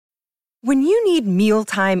When you need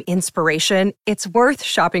mealtime inspiration, it's worth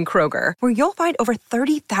shopping Kroger, where you'll find over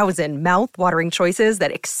 30,000 mouth-watering choices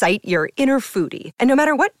that excite your inner foodie. And no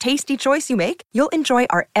matter what tasty choice you make, you'll enjoy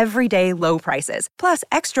our everyday low prices, plus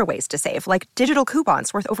extra ways to save, like digital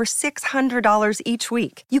coupons worth over $600 each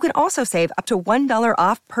week. You can also save up to $1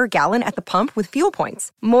 off per gallon at the pump with fuel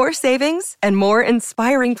points. More savings and more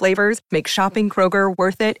inspiring flavors make shopping Kroger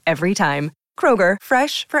worth it every time. Kroger,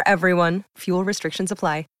 fresh for everyone. Fuel restrictions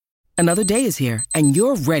apply. Another day is here, and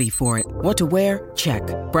you're ready for it. What to wear? Check.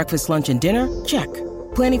 Breakfast, lunch, and dinner? Check.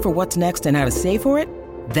 Planning for what's next and how to save for it?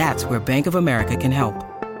 That's where Bank of America can help.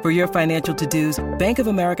 For your financial to-dos, Bank of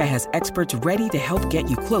America has experts ready to help get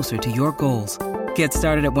you closer to your goals. Get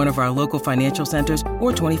started at one of our local financial centers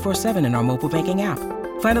or 24/7 in our mobile banking app.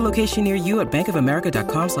 Find a location near you at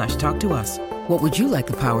bankofamerica.com/talktous. What would you like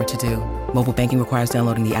the power to do? Mobile banking requires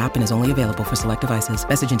downloading the app and is only available for select devices.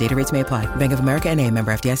 Message and data rates may apply. Bank of America N.A.,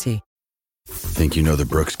 member FDIC. Think you know the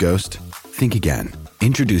Brooks Ghost? Think again.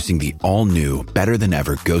 Introducing the all-new,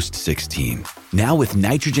 better-than-ever Ghost 16. Now with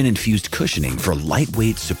nitrogen-infused cushioning for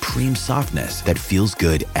lightweight, supreme softness that feels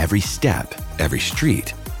good every step, every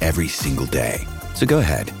street, every single day. So go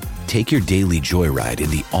ahead, take your daily joyride in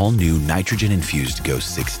the all-new nitrogen-infused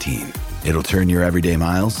Ghost 16. It'll turn your everyday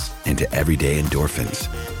miles into everyday endorphins.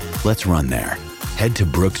 Let's run there. Head to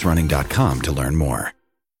brooksrunning.com to learn more.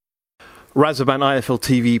 Razaban IFL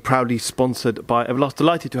TV, proudly sponsored by Everlast.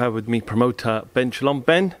 Delighted to have with me promoter Ben Shalom.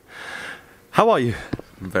 Ben, how are you?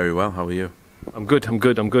 I'm very well. How are you? I'm good.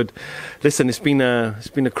 Listen, it's been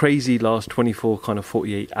a crazy last 24, kind of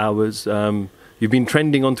 48 hours. You've been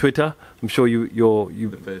trending on Twitter. I'm sure you.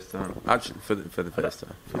 For the first time. Actually, for the first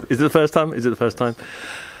time. Is it the first time? Is it the first time?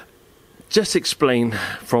 Just explain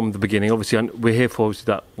from the beginning. Obviously, we're here for obviously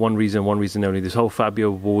that one reason only. This whole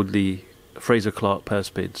Fabio Wardley, Fraser-Clarke purse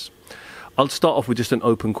bids. I'll start off with just an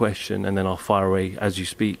open question and then I'll fire away as you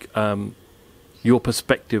speak. Your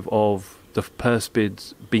perspective of the purse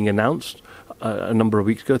bids being announced a number of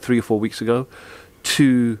weeks ago, 3 or 4 weeks ago,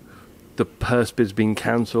 to the purse bids being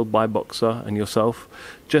cancelled by Boxer and yourself.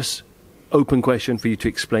 Just open question for you to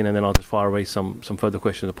explain and then I'll just fire away some further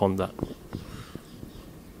questions upon that.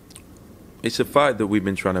 It's a fight that we've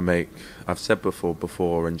been trying to make, I've said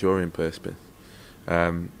before and during purse bid.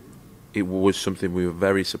 It was something we were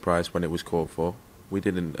very surprised when it was called for. We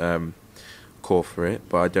didn't call for it,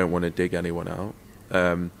 but I don't want to dig anyone out.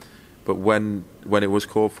 But when it was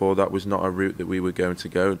called for, that was not a route that we were going to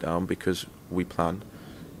go down because we planned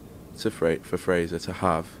for Fraser to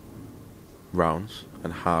have rounds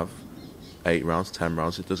and have 8 rounds, 10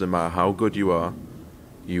 rounds. It doesn't matter how good you are,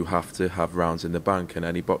 you have to have rounds in the bank, and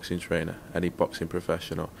any boxing trainer, any boxing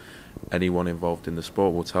professional, anyone involved in the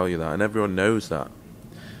sport will tell you that, and everyone knows that.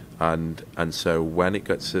 And so when it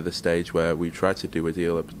gets to the stage where we tried to do a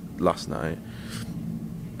deal last night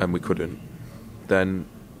and we couldn't, then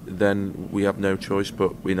we have no choice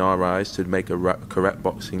but, in our eyes, to make a correct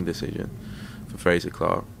boxing decision for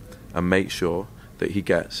Fraser-Clarke and make sure that he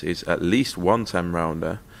gets his at least one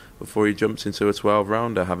 10-rounder before he jumps into a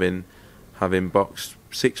 12-rounder, having boxed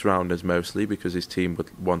 6-rounders mostly because his team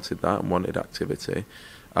wanted that and wanted activity.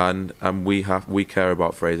 And we care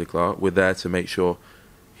about Fraser-Clarke. We're there to make sure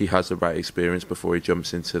he has the right experience before he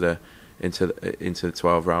jumps into the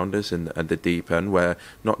 12-rounders and the deep end, where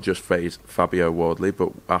not just Fabio Wardley,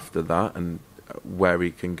 but after that and where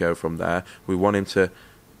he can go from there. We want him to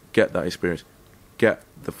get that experience, get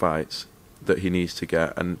the fights that he needs to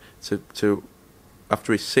get, and to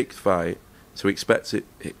after his 6th fight, to expect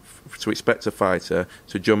a fighter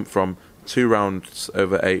to jump from 2 rounds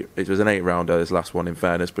over 8. It was an 8-rounder, his last one in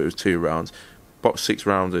fairness, but it was 2 rounds. Boxed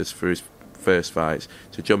 6-rounders for his first fights,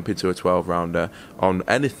 to jump into a 12-rounder on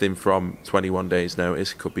anything from 21 days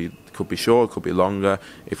notice. Could be short, could be longer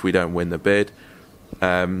if we don't win the bid.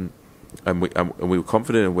 And we were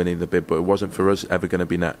confident in winning the bid, but it wasn't for us ever going to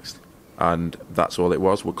be next. And that's all it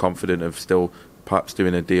was. We're confident of still perhaps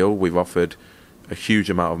doing a deal. We've offered a huge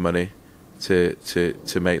amount of money to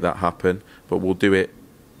make that happen, but we'll do it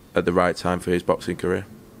at the right time for his boxing career.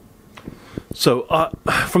 So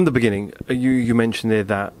from the beginning, you mentioned there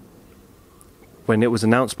that when it was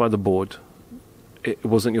announced by the board, it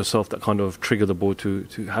wasn't yourself that kind of triggered the board to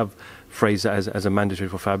have Fraser as a mandatory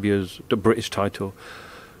for Fabio's the British title.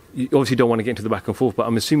 You obviously don't want to get into the back and forth, but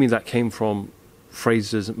I'm assuming that came from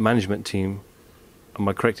Fraser's management team. Am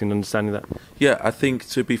I correct in understanding that? Yeah, I think,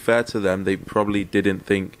 to be fair to them, they probably didn't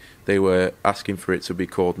think they were asking for it to be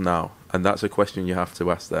called now. And that's a question you have to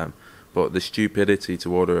ask them. But the stupidity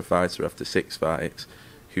to order a fighter after 6 fights,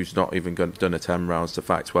 who's not even done a 10 rounds, to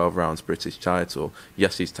fight 12 rounds British title.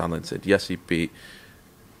 Yes, he's talented. Yes, he beat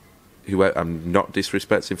I'm not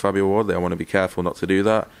disrespecting Fabio Wardley. I want to be careful not to do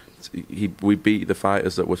that. We beat the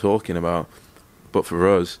fighters that we're talking about, but for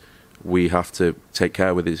us, we have to take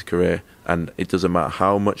care with his career, and it doesn't matter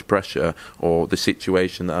how much pressure or the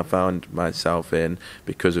situation that I found myself in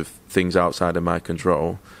because of things outside of my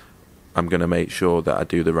control. I'm going to make sure that I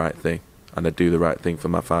do the right thing, and I do the right thing for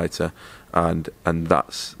my fighter, and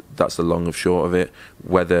that's the long and short of it.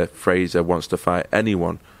 Whether Fraser wants to fight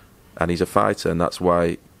anyone, and he's a fighter, and that's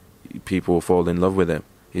why people will fall in love with him.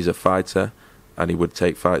 He's a fighter, and he would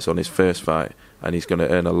take fights on his first fight, and he's going to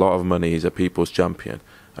earn a lot of money. He's a people's champion,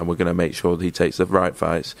 and we're going to make sure that he takes the right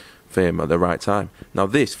fights for him at the right time. Now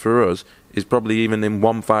this, for us, is probably even in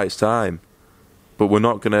one fight's time, but we're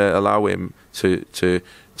not going to allow him to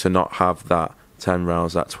not have that 10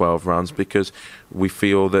 rounds, that 12 rounds, because we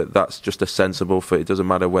feel that that's just a sensible fight. It doesn't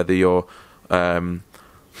matter whether you're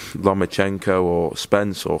Lomachenko or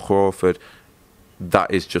Spence or Crawford.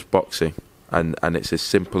 That is just boxing, and it's as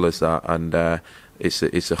simple as that, and it's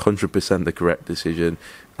 100% the correct decision.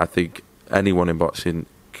 I think anyone in boxing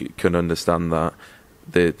can understand that.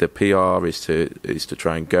 The PR is to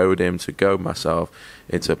try and goad him, to goad myself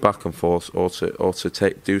into back and forth, or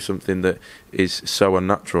to do something that is so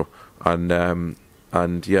unnatural. And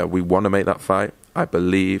yeah, we want to make that fight. I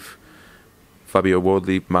believe Fabio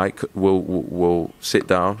Wardley will sit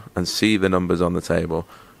down and see the numbers on the table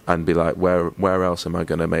and be like, where else am I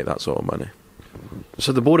going to make that sort of money?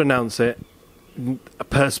 So the board announced it. A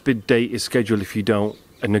purse bid date is scheduled if you don't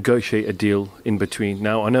negotiate a deal in between.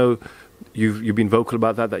 Now, I know you've been vocal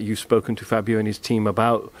about that you've spoken to Fabio and his team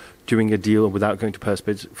about doing a deal without going to purse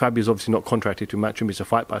bids. Fabio's obviously not contracted to Matchroom. It's a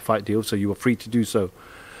fight-by-fight deal, so you are free to do so.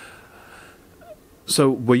 So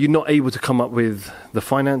were you not able to come up with the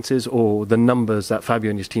finances or the numbers that Fabio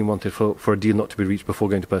and his team wanted for a deal not to be reached before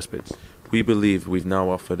going to purse bids? We believe we've now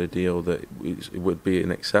offered a deal that it would be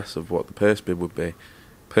in excess of what the purse bid would be.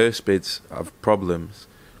 Purse bids have problems.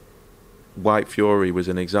 White Fury was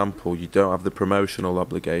an example. You don't have the promotional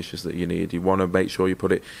obligations that you need. You want to make sure you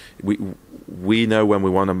put it. We know when we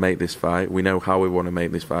want to make this fight. We know how we want to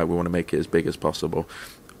make this fight. We want to make it as big as possible.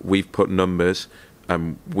 We've put numbers,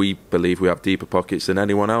 and we believe we have deeper pockets than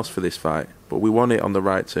anyone else for this fight. But we want it on the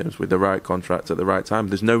right terms, with the right contract at the right time.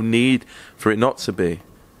 There's no need for it not to be.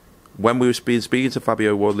 When we were speaking to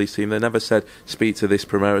Fabio Wardley's team, they never said, speak to this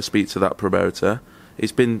promoter, speak to that promoter.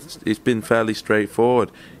 It's been fairly straightforward.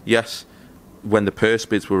 Yes, when the purse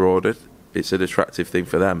bids were ordered, it's an attractive thing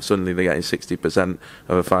for them. Suddenly they're getting 60%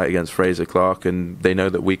 of a fight against Fraser-Clarke, and they know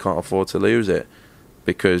that we can't afford to lose it.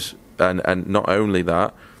 Because, and not only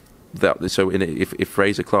that, if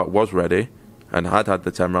Fraser-Clarke was ready and had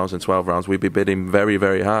the 10 rounds and 12 rounds, we'd be bidding very,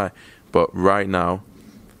 very high. But right now,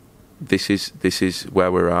 this is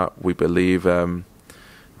where we're at. We believe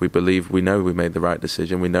we know we made the right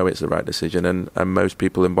decision. We know it's the right decision, and most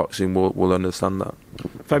people in boxing will understand that.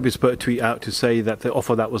 Fabio's put a tweet out to say that the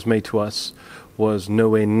offer that was made to us was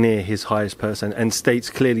nowhere near his highest purse, and states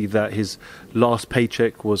clearly that his last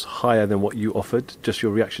paycheck was higher than what you offered. Just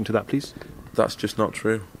your reaction to that, please. That's just not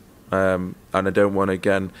true. And I don't want to,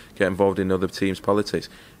 again, get involved in other teams' politics.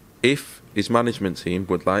 If his management team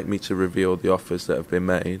would like me to reveal the offers that have been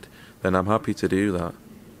made, then I'm happy to do that.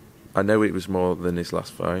 I know it was more than his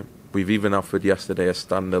last fight. We've even offered yesterday a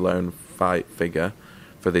standalone fight figure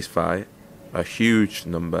for this fight, a huge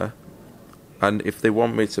number. And if they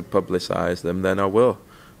want me to publicise them, then I will.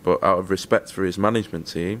 But out of respect for his management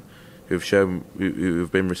team,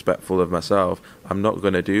 who've been respectful of myself, I'm not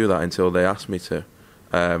going to do that until they ask me to.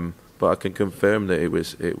 But I can confirm that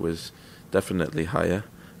it was definitely higher,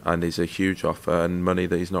 and it's a huge offer and money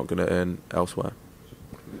that he's not going to earn elsewhere.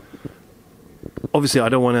 Obviously, I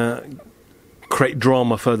don't want to create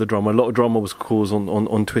further drama. A lot of drama was caused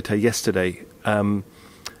on Twitter yesterday.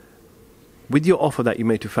 With your offer that you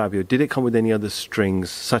made to Fabio, did it come with any other strings,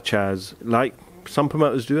 such as, like some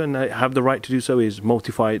promoters do, and they have the right to do so, is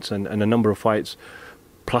multi-fights and a number of fights,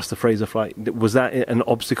 plus the Fraser fight? Was that an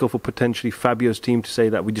obstacle for potentially Fabio's team to say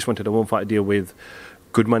that we just wanted a one-fight deal with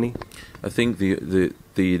good money? I think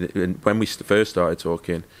when we first started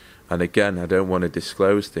talking, and again, I don't want to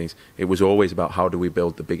disclose things, it was always about how do we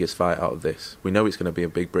build the biggest fight out of this. We know it's going to be a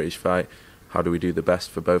big British fight. How do we do the best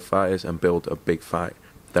for both fighters and build a big fight?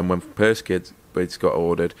 Then when purse bids got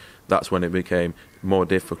ordered, that's when it became more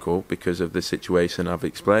difficult because of the situation I've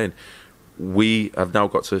explained. We have now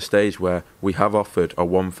got to a stage where we have offered a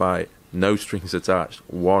one fight, no strings attached,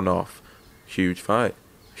 one-off, huge fight,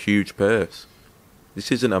 huge purse.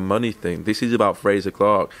 This isn't a money thing. This is about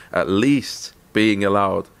Fraser-Clarke at least being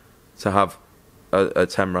allowed to have a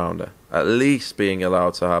 10-rounder, at least being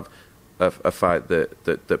allowed to have a fight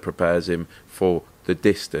that prepares him for the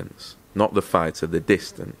distance, not the fighter, the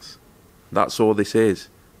distance. That's all this is,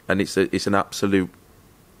 and it's an absolute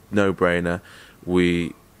no-brainer.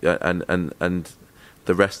 And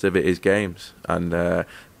the rest of it is games, and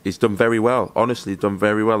he's done very well. Honestly, done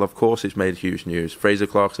very well. Of course, it's made huge news.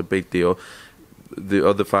 Fraser-Clarke's a big deal. The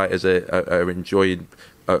other fighters are enjoying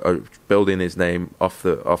building his name off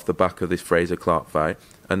the back of this Fraser-Clarke fight,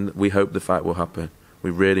 and we hope the fight will happen. We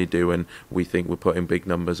really do, and we think we're putting big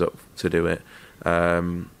numbers up to do it.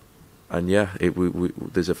 And yeah,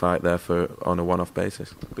 there's a fight there on a one-off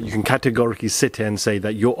basis. But you can categorically sit here and say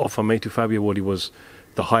that your offer made to Fabio Wardley was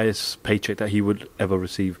the highest paycheck that he would ever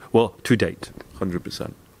receive, well, to date.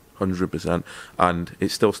 100%. And it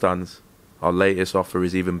still stands. Our latest offer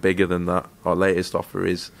is even bigger than that. Our latest offer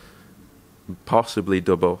is possibly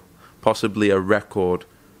double, possibly a record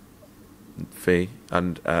fee.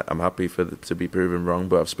 And I'm happy to be proven wrong,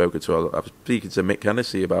 but I was speaking to Mick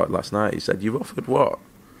Hennessy about it last night. He said, "You've offered what?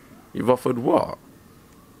 You've offered what?"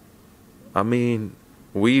 I mean,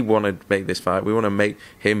 we want to make this fight. We want to make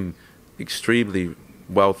him extremely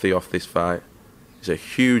wealthy off this fight. It's a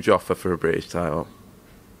huge offer for a British title.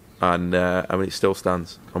 And I mean, it still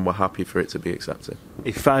stands, and we're happy for it to be accepted.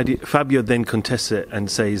 If Fabio then contests it and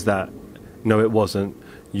says that, no, it wasn't,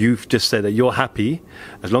 you've just said that you're happy,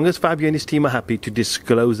 as long as Fabio and his team are happy, to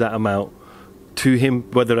disclose that amount to him,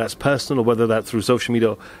 whether that's personal or whether that's through social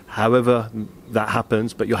media, however that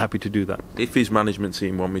happens, but you're happy to do that. If his management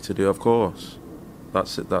team want me to do, of course.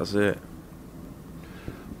 That's it.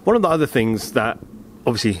 One of the other things that,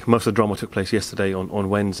 obviously, most of the drama took place yesterday on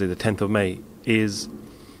Wednesday, the 10th of May, is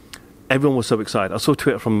everyone was so excited. I saw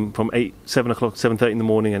Twitter from 7 o'clock, 7:30 in the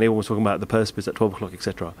morning, and everyone was talking about the purse bids at 12 o'clock,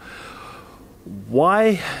 etc.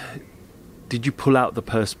 Why did you pull out the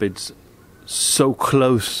purse bids so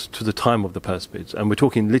close to the time of the purse bids? And we're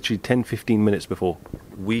talking literally 10, 15 minutes before.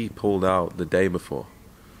 We pulled out the day before.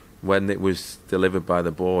 When it was delivered by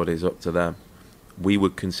the board, is up to them. We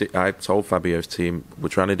would consider. I told Fabio's team, we're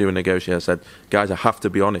trying to do a negotiation. I said, guys, I have to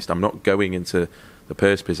be honest. I'm not going into the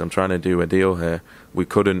purse bids. I'm trying to do a deal here. We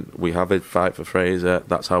have a fight for Fraser.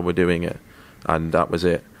 That's how we're doing it. And that was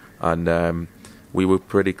it. And we were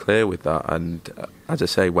pretty clear with that. And as I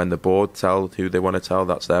say, when the board tell who they want to tell,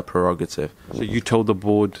 that's their prerogative. So you told the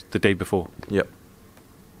board the day before? Yep.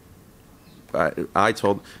 I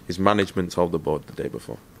told, his management told the board the day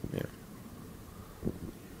before. Yeah.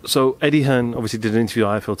 So Eddie Hearn obviously did an interview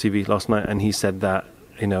on IFL TV last night, and he said that,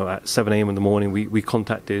 at 7 a.m. in the morning, we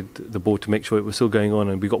contacted the board to make sure it was still going on,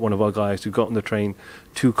 and we got one of our guys who got on the train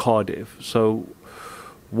to Cardiff. So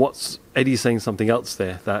what's Eddie saying something else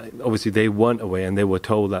there, that obviously they weren't aware and they were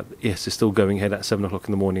told that, yes, it's still going ahead at 7 o'clock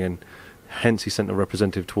in the morning, and hence he sent a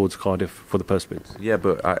representative towards Cardiff for the purse bids? Yeah,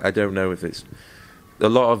 but I don't know if it's... A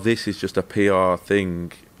lot of this is just a PR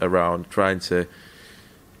thing around trying to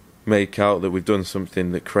make out that we've done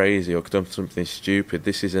something crazy or done something stupid.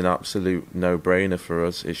 This is an absolute no-brainer for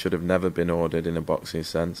us. It should have never been ordered in a boxing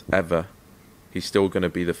sense, ever. He's still going to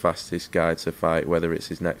be the fastest guy to fight, whether it's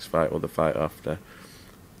his next fight or the fight after.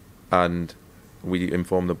 And we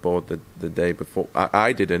informed the board the day before.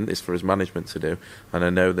 I didn't. It's for his management to do. And I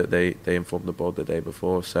know that they informed the board the day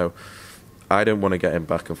before. So I don't want to get him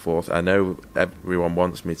back and forth. I know everyone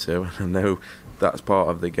wants me to. I know that's part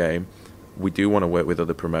of the game. We do want to work with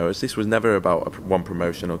other promoters. This was never about one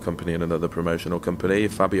promotional company and another promotional company.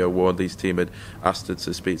 If Fabio Wardley's team had asked us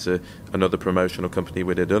to speak to another promotional company,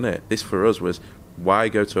 we'd have done it. This for us was, why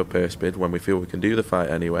go to a purse bid when we feel we can do the fight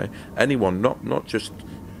anyway? Anyone, not just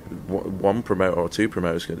one promoter or two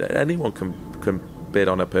promoters, anyone can bid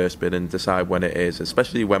on a purse bid and decide when it is,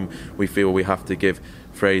 especially when we feel we have to give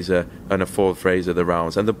Fraser and afford Fraser the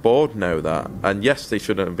rounds. And the board know that. And yes, they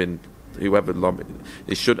shouldn't have been... Whoever lobbied,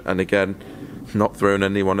 they should, and again, not throwing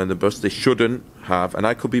anyone in the bus, they shouldn't have, and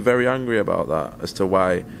I could be very angry about that as to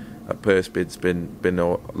why a purse bid's been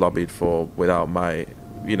lobbied for without my,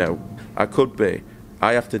 I could be.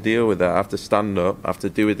 I have to deal with that. I have to stand up. I have to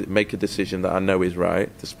do it, make a decision that I know is right,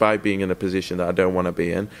 despite being in a position that I don't want to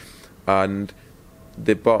be in. And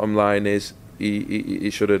the bottom line is, he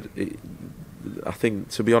should have. I think,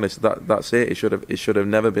 to be honest, that's it. It should have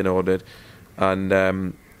never been ordered,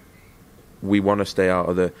 and. We want to stay out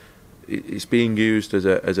of the... It's being used as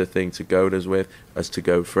a thing to goad us with, as to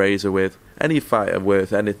go Fraser with. Any fighter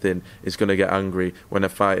worth anything is going to get angry when a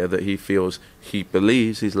fighter that he feels, he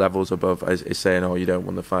believes his levels above is saying, oh, you don't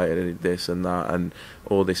want the fighter, this and that, and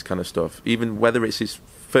all this kind of stuff. Even whether it's his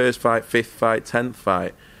first fight, 5th fight, 10th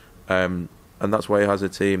fight. And that's why he has a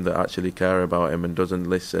team that actually care about him and doesn't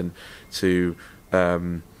listen to...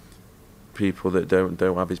 people that don't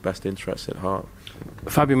have his best interests at heart.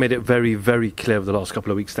 Fabio made it very, very clear over the last couple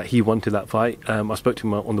of weeks that he wanted that fight. I spoke to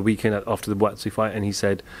him on the weekend after the Wardley fight, and he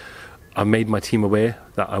said, I made my team aware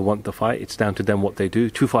that I want the fight. It's down to them what they do.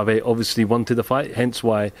 258 obviously wanted the fight, hence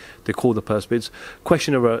why they call the purse bids.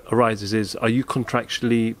 Question arises is, are you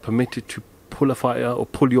contractually permitted to pull a fighter or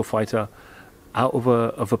pull your fighter out of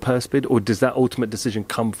a purse bid, or does that ultimate decision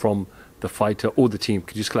come from the fighter or the team?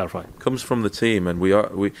 Could you just clarify? It comes from the team, and we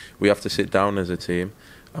have to sit down as a team,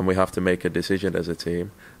 and we have to make a decision as a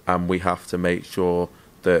team, and we have to make sure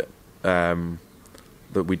that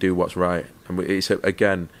that we do what's right. And it's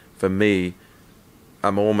again, for me,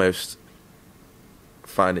 I'm almost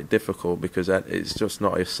find it difficult because it's just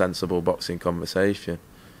not a sensible boxing conversation.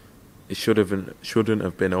 It shouldn't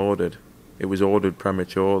have been ordered. It was ordered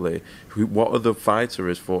prematurely. What other fighter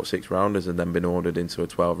has fought 6 rounders and then been ordered into a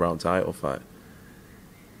 12-round title fight?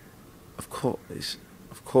 Of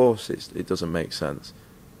course, it doesn't make sense.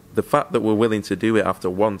 The fact that we're willing to do it after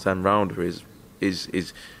one 10-rounder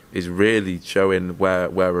is really showing where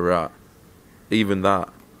we're at. Even that,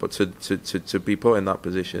 but to be put in that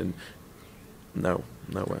position, no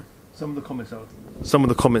way. Some of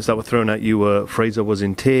the comments that were thrown at you were Fraser was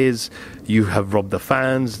in tears, you have robbed the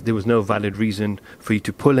fans, there was no valid reason for you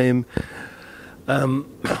to pull him.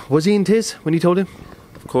 Was he in tears when you told him?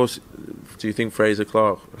 Of course. Do you think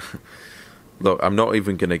Fraser-Clarke... Look, I'm not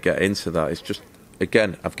even going to get into that. It's just,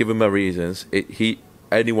 again, I've given my reasons.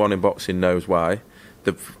 Anyone in boxing knows why.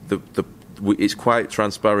 It's quite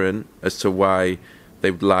transparent as to why they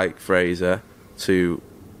would like Fraser to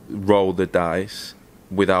roll the dice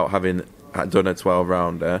without having done a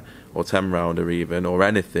 12-rounder or 10-rounder even, or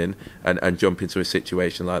anything, and jump into a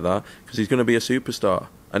situation like that, because he's going to be a superstar.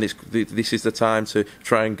 And this is the time to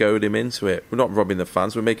try and goad him into it. We're not robbing the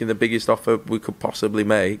fans. We're making the biggest offer we could possibly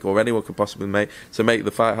make, or anyone could possibly make, to make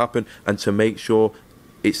the fight happen and to make sure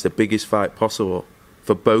it's the biggest fight possible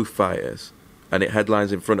for both fighters. And it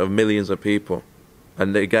headlines in front of millions of people.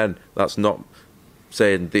 And again, that's not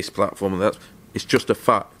saying this platform. It's just a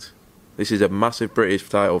fact. This is a massive British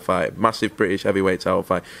title fight, massive British heavyweight title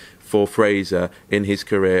fight for Fraser in his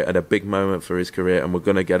career, and a big moment for his career, and we're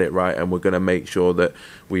going to get it right, and we're going to make sure that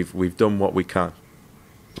we've done what we can.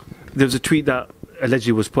 There was a tweet that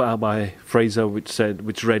allegedly was put out by Fraser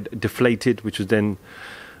which read deflated, which was then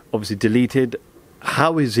obviously deleted.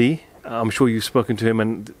 How is he? I'm sure you've spoken to him,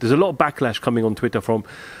 and there's a lot of backlash coming on Twitter from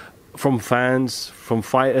fans, from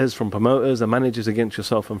fighters, from promoters and managers against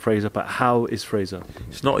yourself and Fraser. But how is Fraser?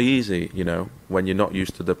 It's not easy, when you're not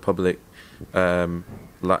used to the public,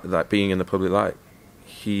 like being in the public light.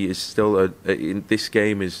 He is still this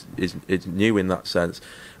game is new in that sense,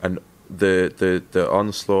 and the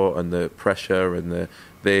onslaught and the pressure and the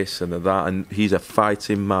this and the that, and he's a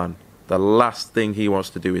fighting man. The last thing he wants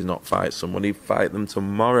to do is not fight someone. He'd fight them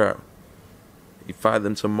tomorrow.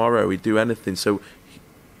 He'd do anything. So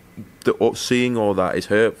seeing all that is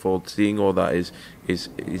hurtful. Seeing all that is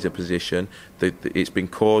a position that it's been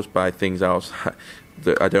caused by things else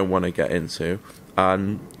that I don't want to get into,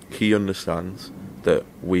 and he understands that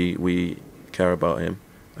we care about him,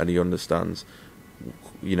 and he understands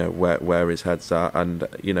where his head's at, and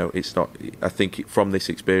it's not. I think from this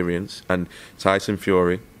experience, and Tyson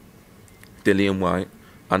Fury, Dillian White,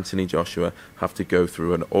 Anthony Joshua have to go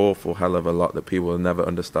through an awful hell of a lot that people will never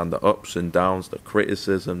understand. The ups and downs, the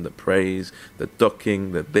criticism, the praise, the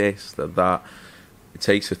ducking, the this, the that. It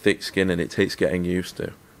takes a thick skin, and it takes getting used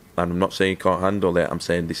to. And I'm not saying you can't handle it. I'm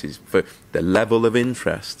saying this is for the level of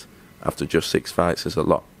interest after just 6 fights is a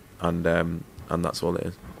lot, and that's all it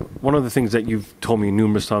is. One of the things that you've told me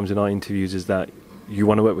numerous times in our interviews is that you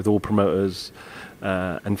want to work with all promoters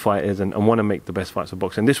and fighters and want to make the best fights of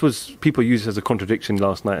boxing. And this was, people used it as a contradiction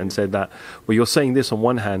last night and said that, well, you're saying this on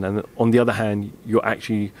one hand, and on the other hand, you're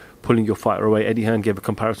actually pulling your fighter away. Eddie Hearn gave a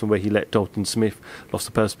comparison where he let Dalton Smith lost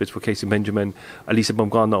the purse bids for Casey Benjamin. Alisa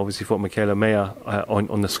Baumgartner obviously fought Michaela Mayer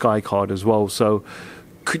on the Sky card as well. So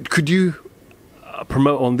could you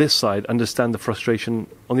promote on this side understand the frustration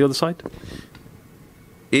on the other side?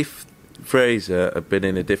 If Fraser had been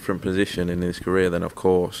in a different position in his career, then of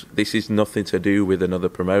course this is nothing to do with another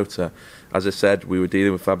promoter. As I said, we were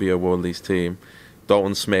dealing with Fabio Wardley's team.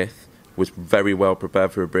 Dalton Smith was very well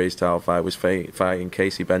prepared for a British title fight, was fighting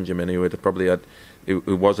Casey Benjamin,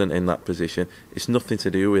 who wasn't in that position. It's nothing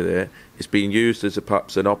to do with it. It's being used as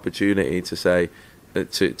perhaps an opportunity to say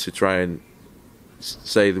to try and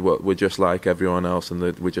say that we're just like everyone else, and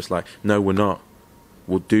that we're just like, no, we're not.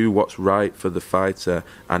 We'll do what's right for the fighter,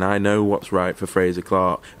 and I know what's right for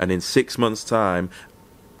Fraser-Clarke, and in 6 months' time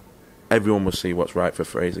everyone will see what's right for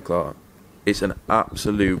Fraser-Clarke. It's an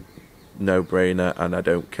absolute no-brainer, and I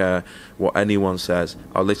don't care what anyone says.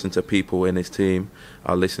 I'll listen to people in his team,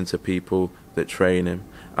 I'll listen to people that train him,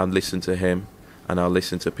 and listen to him, and I'll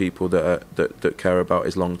listen to people that care about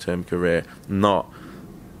his long-term career, not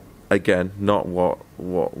what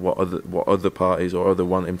other parties or other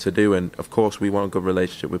want him to do. And of course we want a good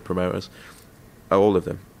relationship with promoters, all of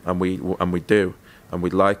them, and we do, and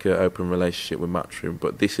we'd like an open relationship with Matchroom,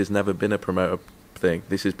 but this has never been a promoter thing.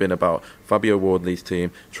 This has been about Fabio Wardley's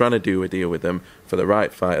team trying to do a deal with them for the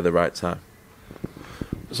right fight at the right time.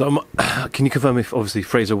 So can you confirm if obviously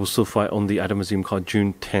Fraser will still fight on the Adam Azim card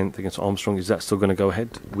June 10th against Armstrong? Is that still going to go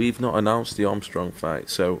ahead? We've not announced the Armstrong fight,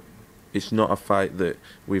 so it's not a fight that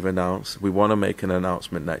we've announced. We want to make an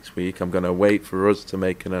announcement next week. I'm going to wait for us to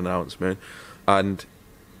make an announcement, and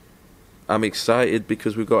I'm excited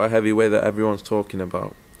because we've got a heavyweight that everyone's talking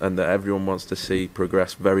about and that everyone wants to see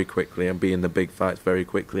progress very quickly and be in the big fights very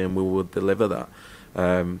quickly, and we will deliver that.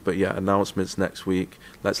 But yeah, announcements next week.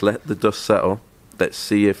 Let's let the dust settle. Let's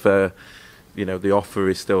see if the offer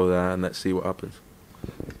is still there, and let's see what happens.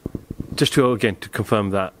 Just to confirm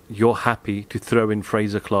that you're happy to throw in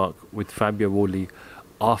Fraser Clarke with Fabio Wardley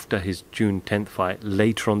after his June 10th fight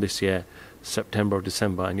later on this year, September or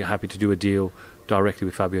December, and you're happy to do a deal directly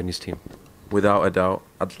with Fabio and his team? Without a doubt.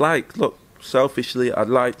 Selfishly, I'd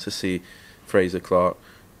like to see Fraser Clarke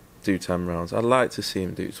do 10 rounds. I'd like to see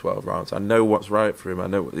him do 12 rounds. I know what's right for him. I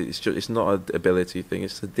know it's not an ability thing,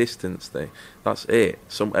 it's a distance thing. That's it.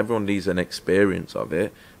 Everyone needs an experience of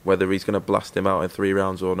it, whether he's going to blast him out in 3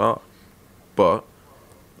 rounds or not. But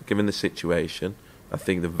given the situation, I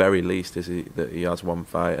think the very least is that he has one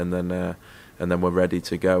fight, and then we're ready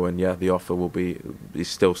to go. And yeah, the offer it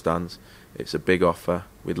still stands. It's a big offer.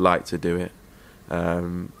 We'd like to do it,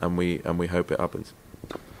 and we hope it happens.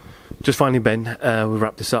 Just finally, Ben, we'll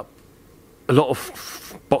wrap this up. A lot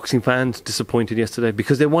of boxing fans disappointed yesterday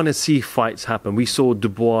because they want to see fights happen. We saw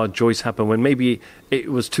Dubois, Joyce happen when maybe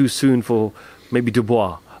it was too soon for maybe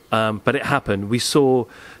Dubois, but it happened. We saw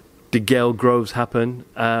DeGale Groves happen,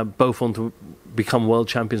 both on to become world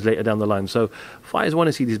champions later down the line. So fighters want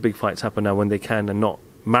to see these big fights happen now when they can, and not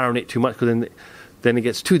marinate too much, because then it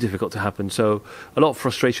gets too difficult to happen. So a lot of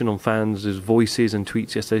frustration on fans, there's voices and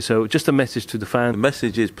tweets yesterday. So just a message to the fans. The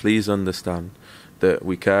message is, please understand that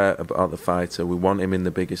we care about the fighter. We want him in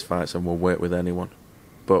the biggest fights, and we'll work with anyone.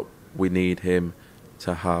 But we need him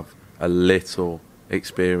to have a little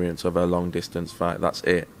experience of a long distance fight. That's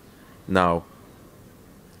it. Now,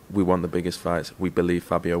 we want the biggest fights. We believe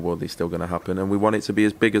Fabio Wardley's still going to happen, and we want it to be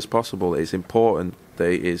as big as possible. It's important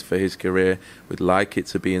that it is for his career. We'd like it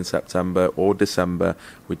to be in September or December.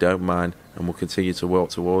 We don't mind, and we'll continue to work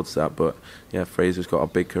towards that. But yeah, Fraser's got a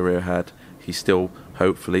big career ahead. He still,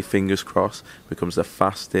 hopefully, fingers crossed, becomes the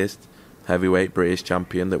fastest heavyweight British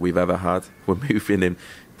champion that we've ever had. We're moving him.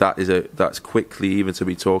 That's quickly even to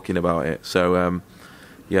be talking about it. So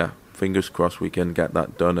yeah, fingers crossed we can get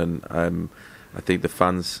that done. And I think the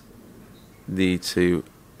fans need to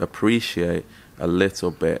appreciate a little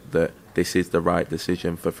bit that this is the right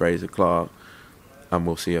decision for Fraser Clarke, and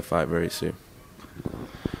we'll see a fight very soon.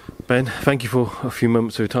 Ben, thank you for a few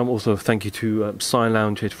moments of your time. Also, thank you to Sign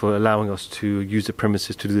Lounge for allowing us to use the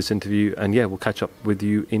premises to do this interview. And yeah, we'll catch up with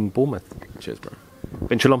you in Bournemouth. Cheers, bro.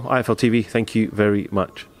 Ben Shalom, IFL TV, thank you very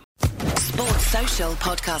much. Sports Social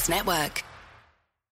Podcast Network.